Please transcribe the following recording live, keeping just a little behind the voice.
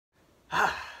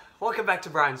Welcome back to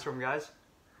Brianstorm, guys.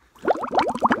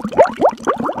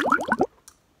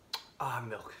 Ah,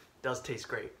 milk. Does taste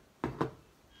great.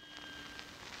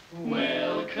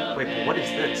 Welcome. Wait, what is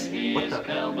this? What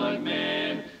the?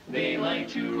 Men, they like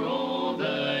to roll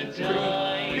the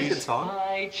dice. Pretty good song.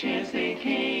 By chance they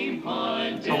came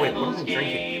on Oh wait, what am I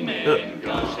drinking? and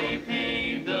gosh, they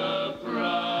paid the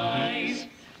price.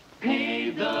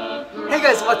 Paid the price. Hey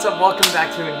guys, what's up? Welcome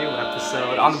back to a new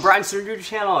episode on the Brianstorm YouTube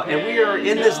channel, and we are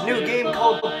in this new game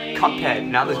called Cuphead.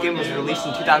 Now, this game was released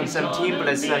in 2017, but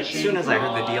as soon as I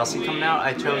heard the DLC coming out,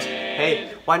 I chose,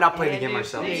 hey, why not play the game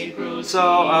ourselves? So,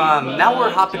 now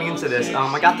we're hopping into this.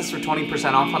 I got this for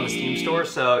 20% off on the Steam store,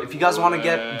 so if you guys want to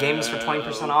get games for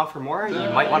 20% off or more, you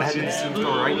might want to head to the Steam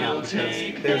store right now,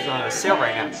 because there's a sale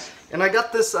right now. And I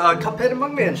got this Cuphead and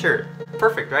Mugman shirt.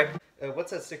 Perfect, right?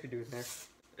 What's that sticker doing there?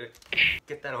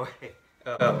 Get that away.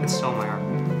 Oh, it's still on my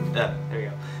arm. There you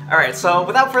go. Alright, so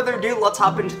without further ado, let's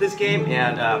hop into this game,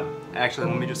 and actually,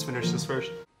 let me just finish this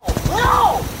first.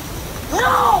 No!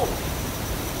 No!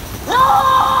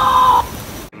 No!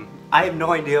 I have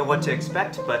no idea what to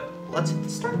expect, but let's hit the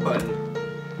start button.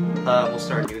 We'll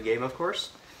start a new game, of course.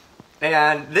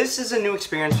 And this is a new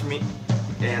experience for me,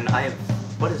 and I have...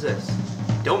 What is this?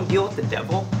 Don't deal with the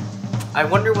devil? I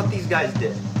wonder what these guys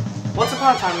did. Once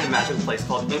upon a time in a magical place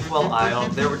called Inkwell Isle,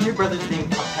 there were two brothers named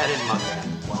Cuphead and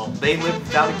Mugman. Well, they lived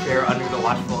without a care under the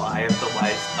watchful eye of the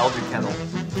wise Elder Kettle.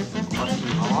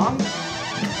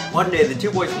 One day, the two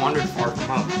boys wandered far from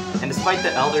home, and despite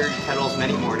the Elder Kettle's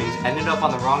many warnings, ended up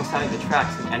on the wrong side of the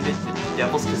tracks and ended at the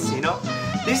Devil's Casino.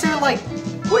 These are like...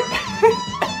 What?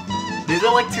 These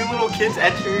are like two little kids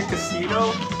entering a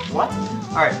casino? What?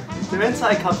 Alright, the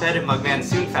inside Cuphead and Mugman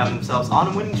soon found themselves on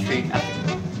a winning streak at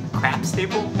the craps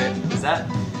table? Is that?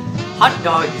 Hot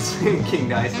dogs, King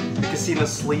Dice, the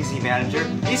casino's sleazy manager.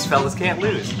 These fellas can't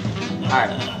lose.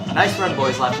 Alright, nice run,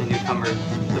 boys, laughed the newcomer.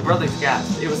 The brothers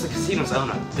gasped. It was the casino's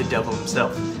owner, the devil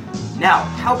himself. Now,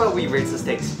 how about we raise the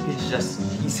stakes?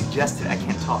 He suggested, I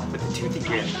can't talk, with a toothy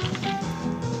grin.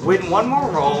 Win one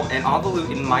more roll, and all the loot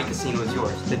in my casino is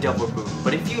yours, the devil boomed.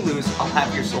 But if you lose, I'll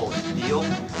have your soul. Deal?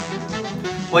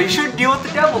 Well, you shouldn't deal with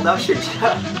the devil, now should you?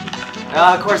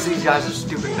 Of course, these guys are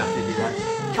stupid enough to do that.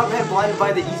 Cuphead, blinded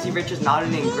by the easy riches,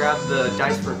 nodded and grabbed the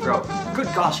dice for a throw. Good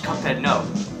gosh, Cuphead, no,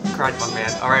 cried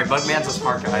Mugman. Alright, Mugman's a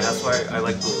smart guy, that's why I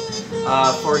like blue.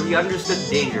 For he understood the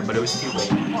danger, but it was too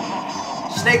late.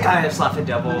 Snake Eyes, laughed the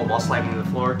devil while slamming the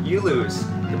floor. You lose.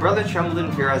 The brothers trembled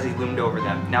in fear as he loomed over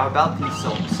them. Now about these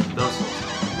souls, those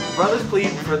souls. The brothers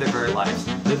pleaded for their very lives.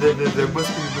 There must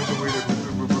be another way to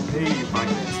repay you,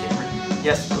 Mugman stammered.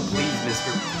 Yes, but please,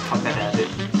 Mr. Cuphead added.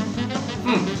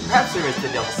 Perhaps there is, the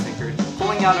devil snickered,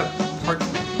 pulling out a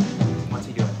parchment. What's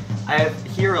he doing? I have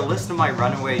here a list of my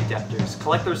runaway debtors.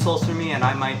 Collect their souls for me, and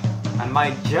I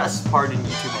might just pardon you 2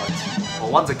 months.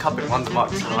 Well, one's a cup and one's a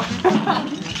mug, so...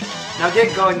 Now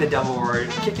get going, the devil roared,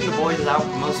 kicking the boys out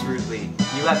most rudely.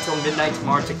 You have till midnight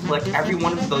tomorrow to collect every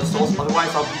one of those souls,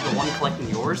 otherwise I'll be the one collecting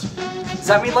yours? Does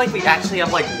that mean, like, we actually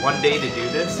have, like, 1 day to do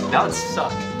this? That would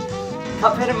suck.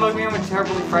 Cuphead and Mugman were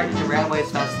terribly frightened and ran away as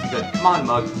fast as they could. Come on,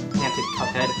 Mug, panted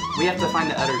Cuphead. We have to find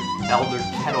the Elder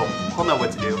Kettle. He'll know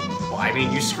what to do. Well, I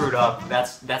mean, you screwed up.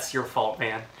 That's your fault,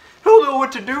 man. He'll know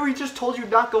what to do. He just told you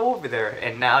not go over there,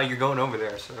 and now you're going over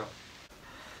there, so...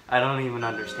 I don't even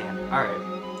understand. Alright.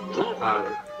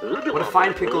 What a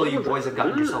fine pickle you boys have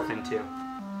gotten yourself into.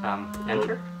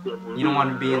 Enter? You don't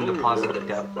want to be in the paws of the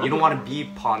devil. You don't want to be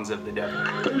pawns of the devil.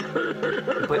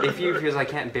 But if you refuse, I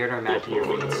can't bear to imagine your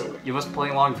fates. You must play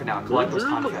along for now. Collect those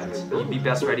contracts. You'd be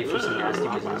best ready for some nasty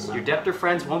business. Your debtor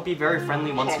friends won't be very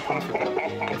friendly once you come for them.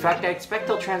 In fact, I expect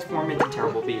they'll transform into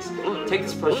terrible beasts. Take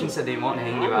this potion so they won't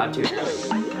hang you out too.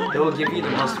 They will give you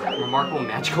the most remarkable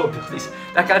magical abilities.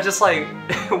 That guy just like,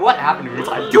 what happened to me? It's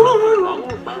like,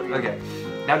 okay.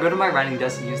 Now go to my writing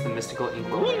desk and use the mystical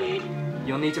inkwell.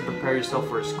 You'll need to prepare yourself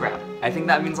for a scrap. I think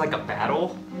that means like a battle.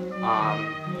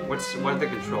 What are the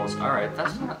controls? Alright,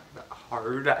 that's not that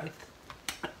hard.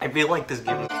 I feel like this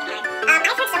game is... I've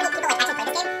heard so many people like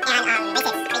actually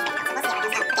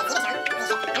play this game, and they say it's crazy difficult,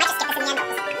 so we'll see how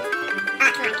it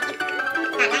goes. Okay, leave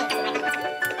it to him. I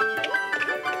might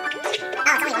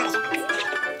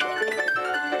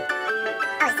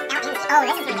just skip this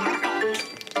in the end, but we'll see.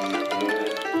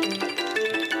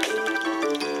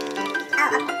 Come on, thank you. Now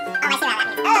it doesn't write that.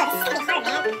 Oh,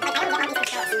 it's only one of the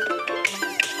shit.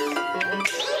 Oh,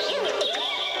 this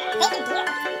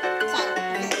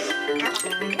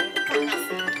is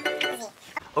really good.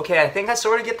 Okay, I think I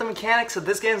sort of get the mechanics of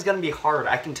this game's gonna be hard.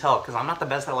 I can tell, because I'm not the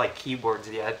best at like keyboards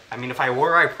yet. I mean, if I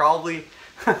were, I probably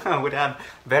would have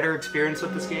better experience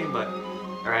with this game, but...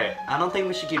 Alright, I don't think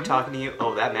we should keep talking to you.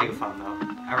 Oh, that megaphone though.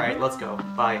 Alright, let's go.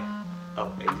 Bye.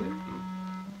 Oh, exit.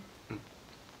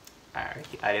 Alright,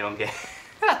 I don't get it.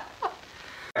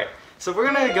 Alright, so we're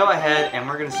gonna go ahead and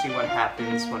we're gonna see what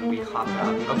happens when we hop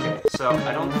out. Okay, so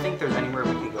I don't think there's anywhere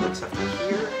we can go except for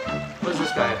here. What does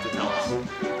this guy have to tell us?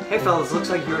 Hey fellas, looks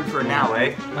like you're in for a now,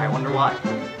 eh? I wonder why.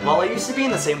 Well, I used to be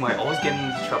in the same way, always getting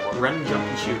into trouble, run and jump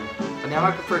and shoot. But now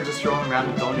I prefer just strolling around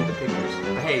and going into pictures.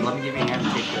 But hey, let me give you a hand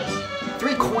and take this.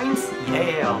 3 coins?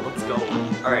 Yeah, let's go.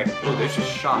 Alright, oh, there's a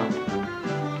shop. Should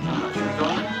we go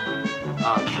in?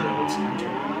 Sure, let's enter, I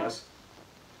guess.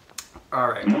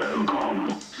 Alright.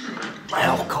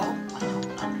 Welcome. I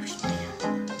don't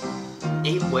understand.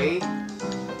 8-way?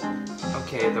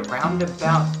 Okay, the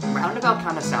roundabout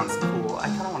kind of sounds cool. I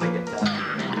kind of want to get that.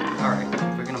 Alright,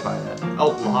 we're gonna buy that.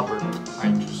 Oh, lobber.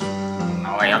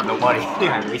 No, I have no money.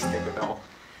 I wasted a bill.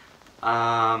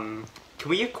 Can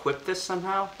we equip this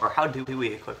somehow? Or how do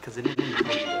we equip? Because it didn't tell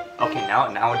me. Okay,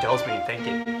 now it tells me. Thank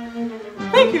you.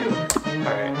 Thank you!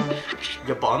 Alright.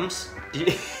 You bums?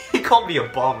 He called me a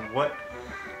bum. What?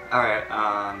 Alright,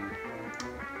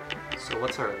 so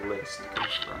what's our list?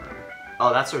 Confirm.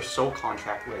 Oh, that's our soul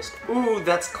contract list. Ooh,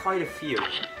 that's quite a few.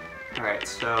 Alright,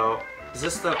 so is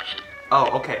this the... Oh,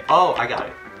 okay. Oh, I got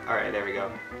it. Alright, there we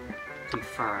go.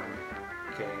 Confirm.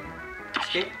 Okay.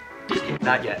 Escape? Escape.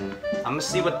 Not yet. I'm gonna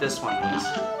see what this one is.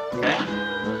 Okay?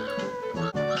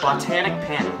 Botanic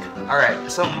Panic.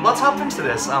 Alright, so let's hop into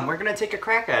this. We're gonna take a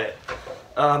crack at it.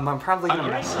 I'm probably gonna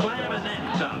mess up. Oh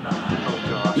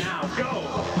gosh.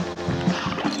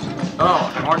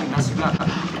 Oh, I'm already messing up.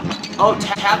 Oh,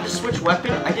 tap to switch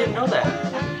weapon? I didn't know that.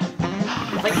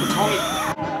 I think you told me.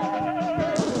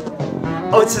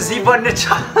 Oh, it's a Z button to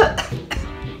try.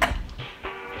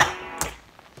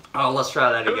 Oh, let's try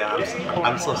that again.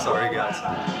 I'm so sorry, guys.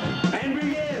 And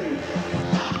begin.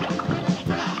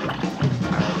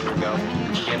 Alright, here we go.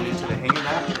 Getting into the hang of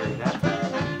that. Very that.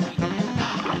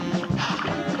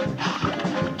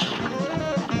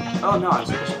 Oh no, I'm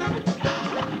supposed to do it.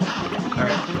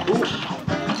 Alright. Ooh.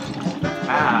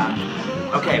 Ah.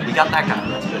 Okay, we got that guy.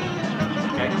 That's good.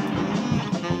 Okay.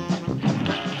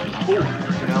 Ooh.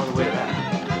 Get out of the way of that.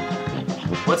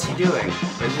 What's he doing?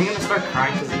 Is he gonna start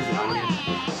crying because he's an onion?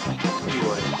 He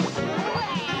would.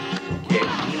 Okay,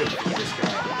 I'm gonna beat this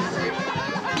guy.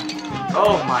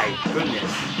 Oh my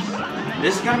goodness.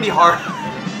 This is gonna be hard.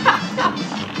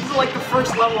 This is like the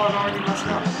first level I've already messed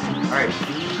up. Alright,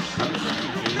 I'm just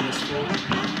beating this fool.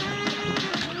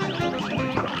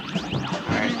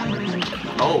 Alright.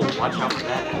 Oh, watch out for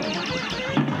that.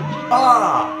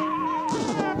 Ah!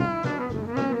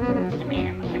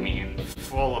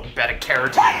 Full of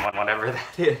beta-carotene, whatever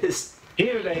that is.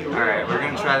 Alright, we're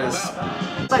gonna try this.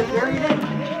 It's like buried in.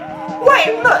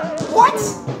 Wait, look! What?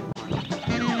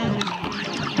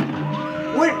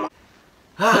 What?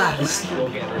 Ah, this is gonna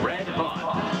get red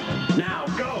hot. Now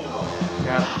go.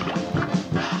 Yeah.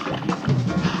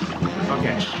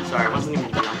 Okay, sorry, I wasn't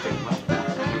even jumping.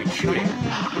 I mean, shooting.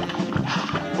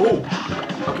 Ooh!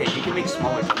 Okay, you can make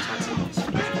smaller jumps. That's it.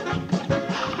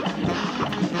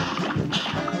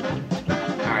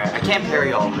 Alright, I can't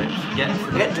parry all of it.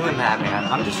 Forget doing that, man.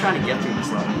 I'm just trying to get through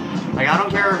this level. Like, I don't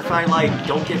care if I, like,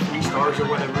 don't get 3 stars or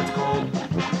whatever it's called.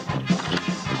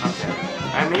 Okay.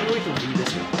 Alright, maybe we can do this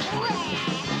one.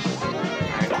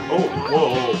 Alright. Oh,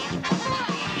 whoa.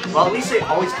 Well, at least it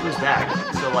always comes back.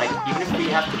 So, like, even if we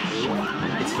have to move,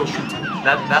 it still shoots.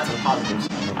 That's a positive.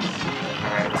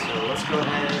 Alright, so let's go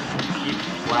ahead and keep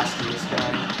blasting this guy.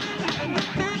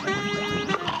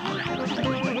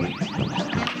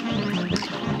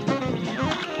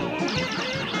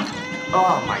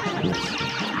 Oh my goodness.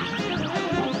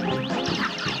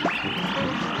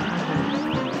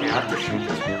 Okay, I have to shoot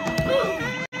this one.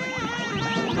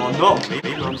 Oh no, maybe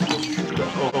I'm supposed to shoot that.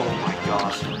 Oh my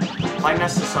gosh. If I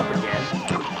mess this up again.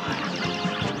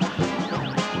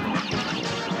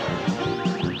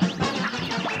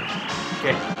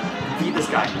 Okay, feed this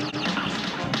guy.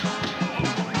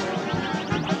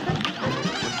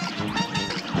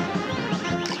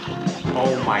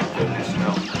 Oh my goodness,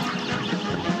 no.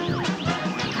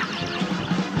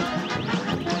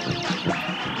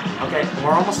 Okay,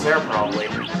 we're almost there probably.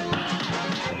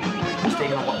 It's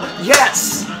taking a while.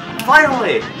 Yes!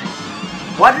 Finally!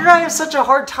 Why did I have such a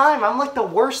hard time? I'm like the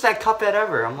worst at Cuphead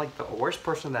ever. I'm like the worst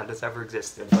person that has ever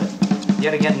existed. But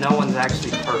yet again, no one's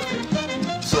actually perfect.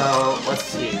 So, let's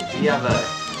see. We have a...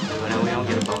 No, we don't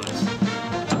get a bonus.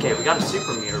 Okay, we got a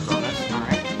super meter bonus.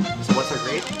 Alright. So what's our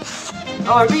grade?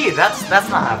 Oh, a B! That's not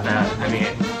half bad. I mean,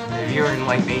 if you're in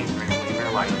like me,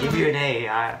 we're like, give you an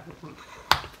A.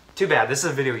 Too bad, this is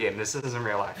a video game, this isn't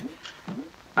real life.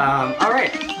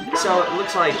 Alright, so it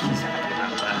looks like he's happy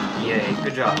about that. Yay,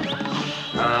 good job.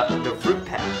 the fruit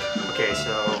pack. Okay,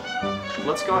 so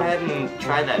let's go ahead and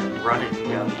try that run and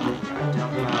gun. I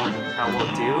don't know how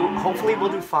we'll do. Hopefully we'll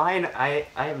do fine. I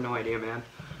have no idea, man.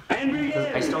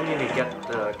 I still need to get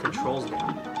the controls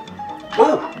down.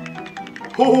 Oh!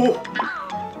 Oh!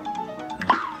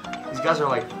 These guys are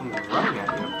like running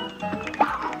at you.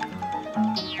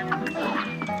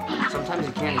 Sometimes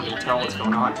you can't even tell what's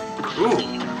going on. Ooh!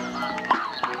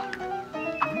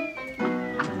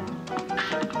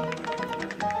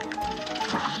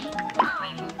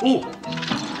 Ooh!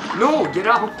 No! Get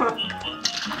out!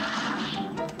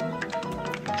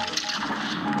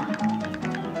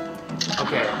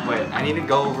 Okay, wait. I need to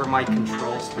go over my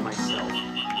controls to myself.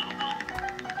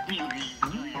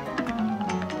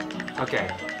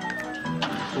 Okay.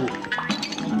 Ooh.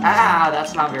 Ah!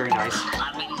 That's not very nice.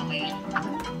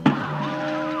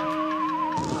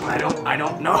 I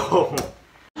don't know.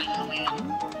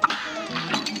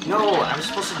 No, I was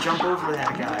supposed to jump over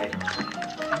that guy.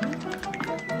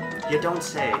 You don't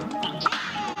say.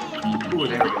 Ooh,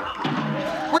 there we go.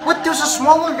 What? There's a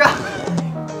smaller guy.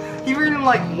 He even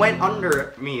like went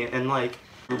under me and like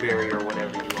blueberry or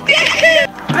whatever you want.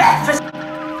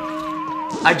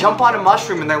 I jump on a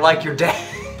mushroom and they're like, you're dead.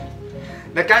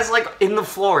 That guy's like in the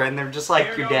floor and they're just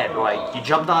like, you're dead. Like, you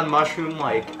jumped on mushroom,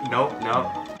 like, nope.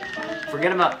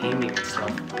 Forget about aiming and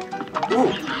stuff.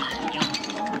 Ooh!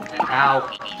 Ow.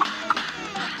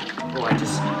 Oh, I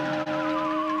just...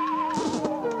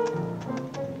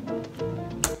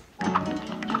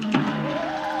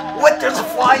 What? There's a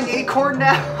flying acorn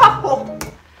now?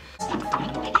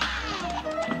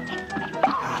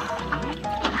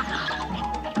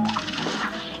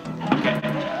 Okay.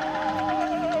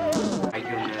 My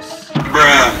goodness.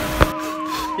 Bruh!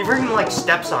 He freaking like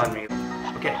steps on me.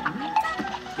 Okay.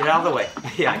 Get out of the way.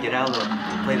 Yeah, get out of the way.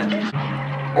 Play that game.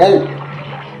 Oh!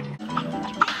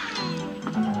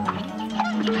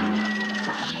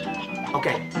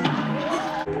 Okay.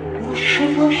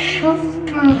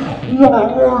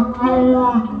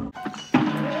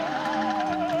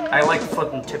 I like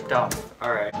flipping tipped off.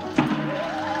 Alright.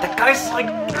 That guy's like...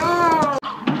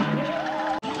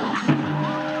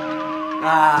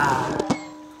 Ah!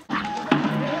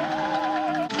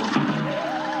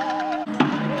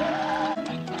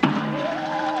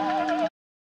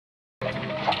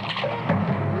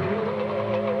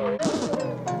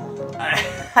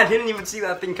 I didn't even see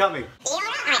that thing coming.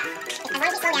 Alright. As long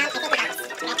as we slow down, I think we got this.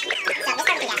 Okay?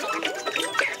 So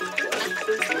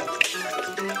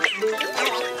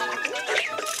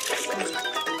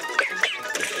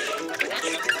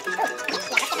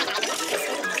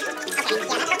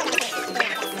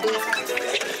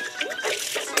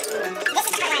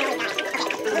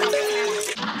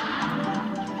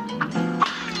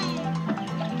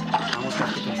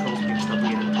this part we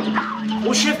got it.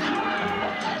 Oh shit!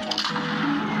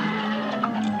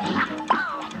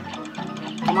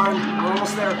 Come on, we're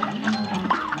almost there.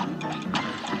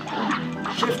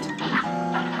 Shift.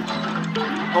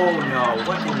 Oh no,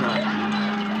 what in the...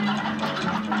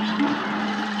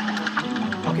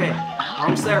 Okay, we're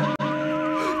almost there.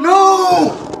 No!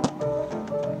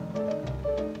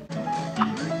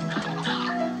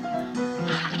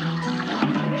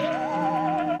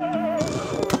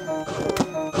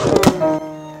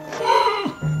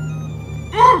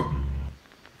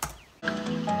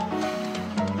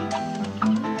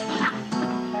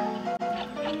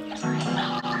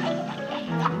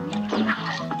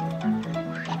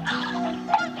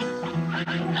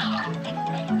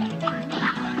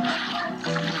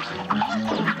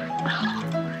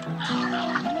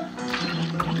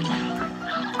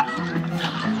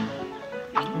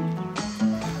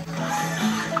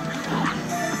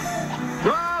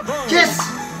 Yes!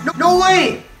 No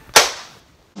way!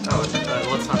 Oh,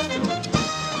 let's not steal it.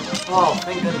 Oh,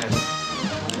 thank goodness.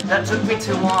 That took me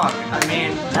too long. I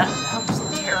mean, that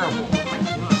was terrible. Oh my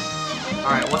God.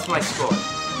 Alright, what's my score?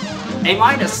 A-.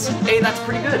 Hey, that's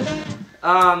pretty good.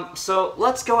 So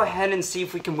let's go ahead and see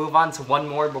if we can move on to one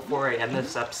more before I end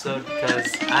this episode,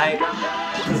 because I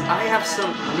have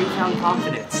some newfound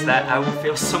confidence that I will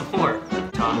fail some more.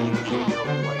 Talking to you,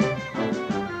 like...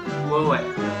 Wait.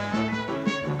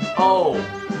 Oh,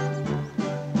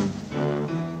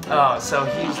 so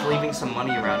he's leaving some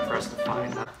money around for us to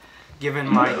find, given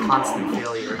my constant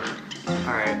failure.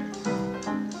 Alright.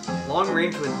 Long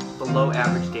range with below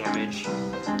average damage.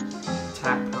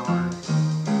 Attack power.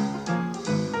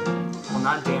 Well,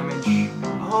 not damage.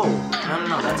 Oh,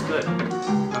 no, that's good.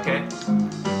 Okay.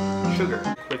 Sugar.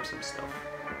 Equip some stuff.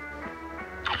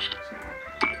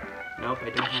 Nope, I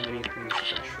don't have anything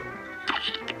special.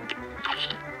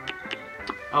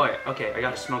 Oh wait, okay, I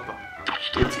got a smoke bomb.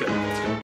 Let's go.